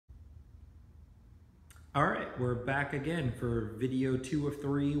All right, we're back again for video 2 of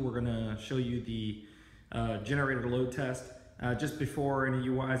 3. We're gonna show you the generator load test. Just before any of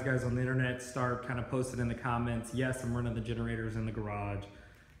you wise guys on the internet start kind of posting in the comments, yes, I'm running the generators in the garage.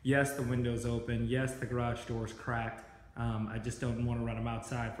 Yes, the window's open. Yes, the garage door's cracked. I just don't want to run them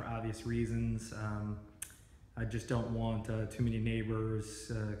outside for obvious reasons. I just don't want too many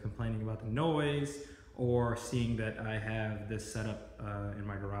neighbors complaining about the noise or seeing that I have this set up in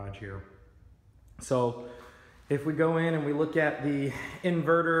my garage here. So if we go in and we look at the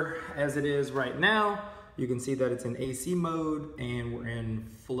inverter as it is right now, you can see that it's in AC mode and we're in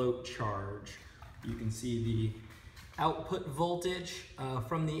float charge. You can see the output voltage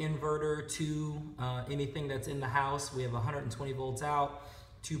from the inverter to anything that's in the house. We have 120 volts out,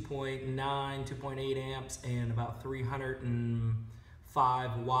 2.9, 2.8 amps, and about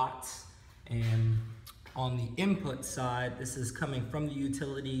 305 watts. And on the input side, this is coming from the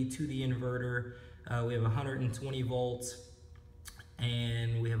utility to the inverter. We have 120 volts,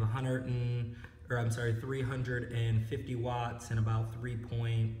 and we have 350 watts and about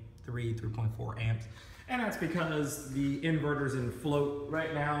 3.4 amps. And that's because the inverter's in float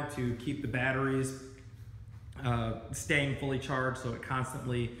right now to keep the batteries staying fully charged, so it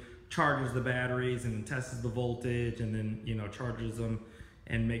constantly charges the batteries and tests the voltage and then, charges them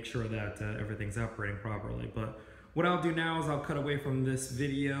and make sure that everything's operating properly. But what I'll do now is I'll cut away from this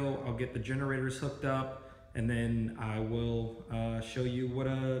video, I'll get the generators hooked up, and then I will show you what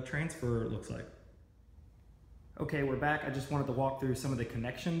a transfer looks like. Okay, we're back. I just wanted to walk through some of the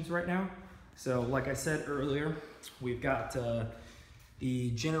connections right now. So like I said earlier, we've got the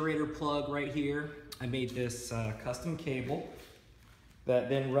generator plug right here. I made this custom cable that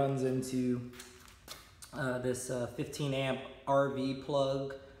then runs into this 15 amp RV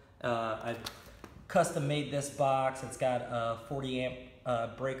plug. I custom made this box. It's got a 40 amp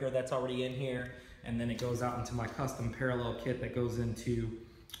breaker that's already in here, and then it goes out into my custom parallel kit that goes into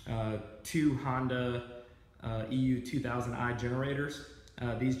 2 Honda EU 2000i generators.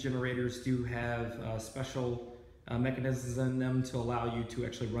 These generators do have special mechanisms in them to allow you to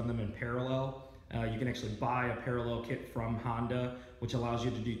actually run them in parallel. You can actually buy a parallel kit from Honda, which allows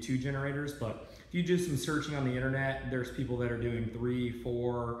you to do 2 generators, but if you do some searching on the internet, there's people that are doing 3,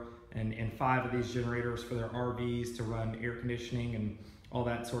 4, and 5 of these generators for their RVs to run air conditioning and all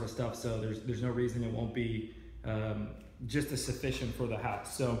that sort of stuff. So there's no reason it won't be just as sufficient for the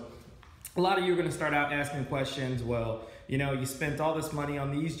house. So a lot of you are going to start out asking questions. Well, you spent all this money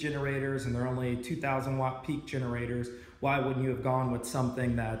on these generators and they're only 2,000 watt peak generators. Why wouldn't you have gone with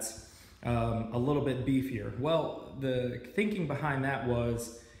something that's a little bit beefier? Well, the thinking behind that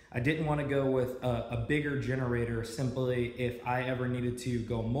was I didn't want to go with a bigger generator simply if I ever needed to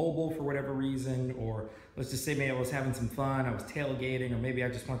go mobile for whatever reason, or let's just say maybe I was having some fun, I was tailgating, or maybe I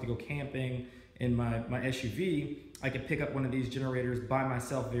just wanted to go camping in my SUV. I could pick up one of these generators by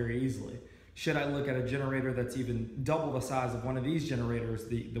myself very easily. Should I look at a generator that's even double the size of one of these generators,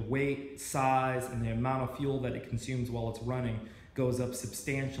 the weight, size, and the amount of fuel that it consumes while it's running goes up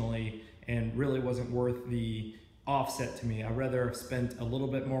substantially and really wasn't worth the offset to me. I'd rather have spent a little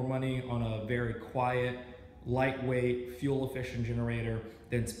bit more money on a very quiet, lightweight, fuel-efficient generator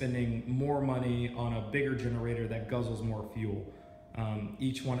than spending more money on a bigger generator that guzzles more fuel.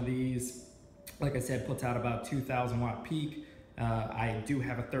 Each one of these, like I said, puts out about 2,000 watt peak. I do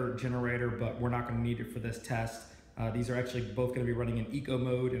have a third generator, but we're not going to need it for this test. These are actually both going to be running in eco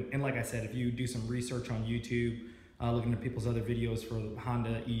mode. And like I said, if you do some research on YouTube, looking at people's other videos for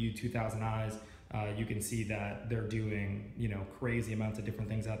Honda EU 2000i's, you can see that they're doing, crazy amounts of different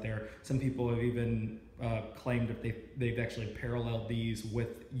things out there. Some people have even claimed that they've actually paralleled these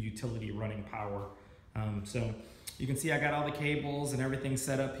with utility running power. So you can see I got all the cables and everything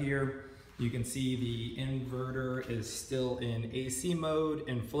set up here. You can see the inverter is still in AC mode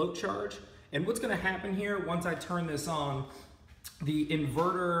and float charge. And what's gonna happen here, once I turn this on, the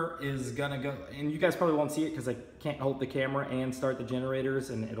inverter is gonna go, and you guys probably won't see it because I can't hold the camera and start the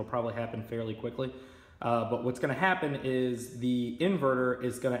generators, and it'll probably happen fairly quickly. But what's gonna happen is the inverter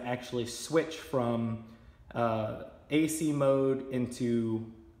is gonna actually switch from AC mode into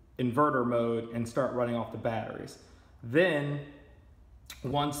inverter mode and start running off the batteries. Then,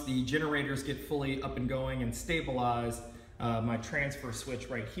 once the generators get fully up and going and stabilized, my transfer switch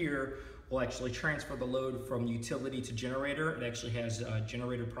right here will actually transfer the load from utility to generator. It actually has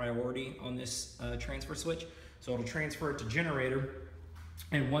generator priority on this transfer switch. So it'll transfer it to generator.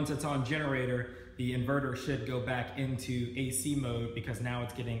 And once it's on generator, the inverter should go back into AC mode because now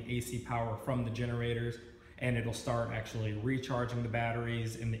it's getting AC power from the generators, and it'll start actually recharging the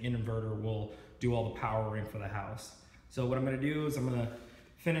batteries, and the inverter will do all the powering for the house. So what I'm gonna do is I'm gonna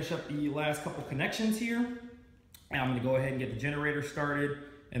finish up the last couple connections here. And I'm gonna go ahead and get the generator started,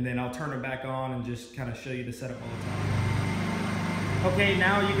 and then I'll turn it back on and just kind of show you the setup all the time. Okay,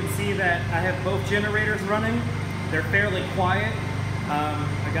 now you can see that I have both generators running. They're fairly quiet.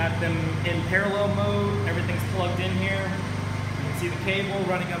 I got them in parallel mode. Everything's plugged in here. You can see the cable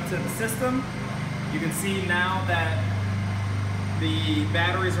running up to the system. You can see now that the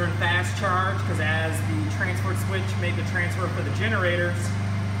batteries are in fast charge, because as the transfer switch made the transfer for the generators,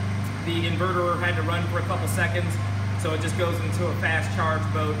 the inverter had to run for a couple seconds, so it just goes into a fast charge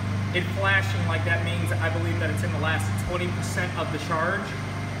mode. It flashing like that means I believe that it's in the last 20% of the charge,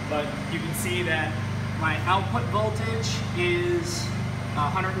 but you can see that my output voltage is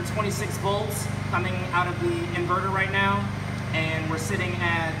 126 volts coming out of the inverter right now, and we're sitting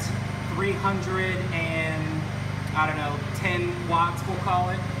at 300 and, I don't know, 10 watts we'll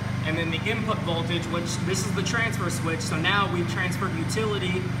call it. And then the input voltage, which this is the transfer switch, so now we've transferred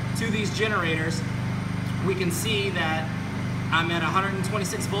utility to these generators. We can see that I'm at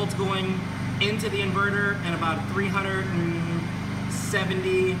 126 volts going into the inverter and about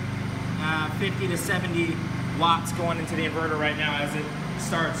 370, 50 to 70 watts going into the inverter right now as it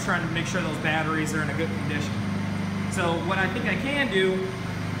starts trying to make sure those batteries are in a good condition. So what I think I can do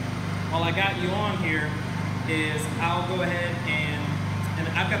while I got you on here is I'll go ahead and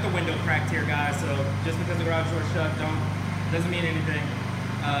I've got the window cracked here, guys, so just because the garage door's shut doesn't mean anything.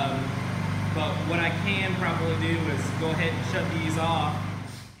 But what I can probably do is go ahead and shut these off.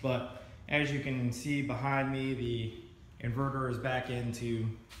 But as you can see behind me, the inverter is back into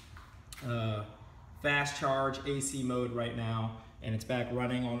fast charge AC mode right now, and it's back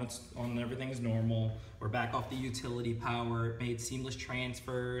running on everything is normal. We're back off the utility power. It made seamless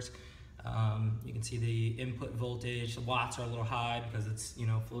transfers. You can see the input voltage, the watts are a little high because it's, you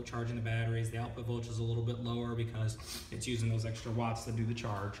know, float charging the batteries. The output voltage is a little bit lower because it's using those extra watts to do the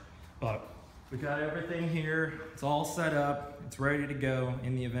charge. But we got everything here. It's all set up. It's ready to go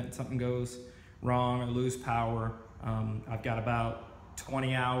in the event something goes wrong or lose power. I've got about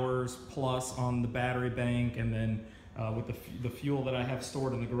 20 hours plus on the battery bank, and then with the fuel that I have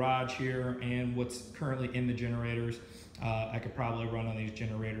stored in the garage here and what's currently in the generators, I could probably run on these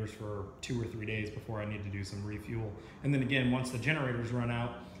generators for 2 or 3 days before I need to do some refuel. And then again, once the generators run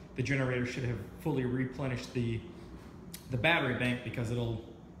out, the generator should have fully replenished the battery bank, because it'll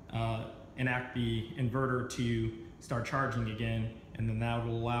enact the inverter to start charging again, and then that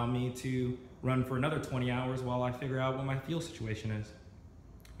will allow me to run for another 20 hours while I figure out what my fuel situation is.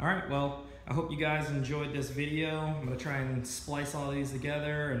 All right, well, I hope you guys enjoyed this video. I'm gonna try and splice all these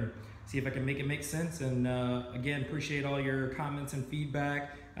together and see if I can make it make sense. And again, appreciate all your comments and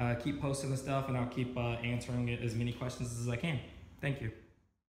feedback. Keep posting the stuff, and I'll keep answering as many questions as I can. Thank you.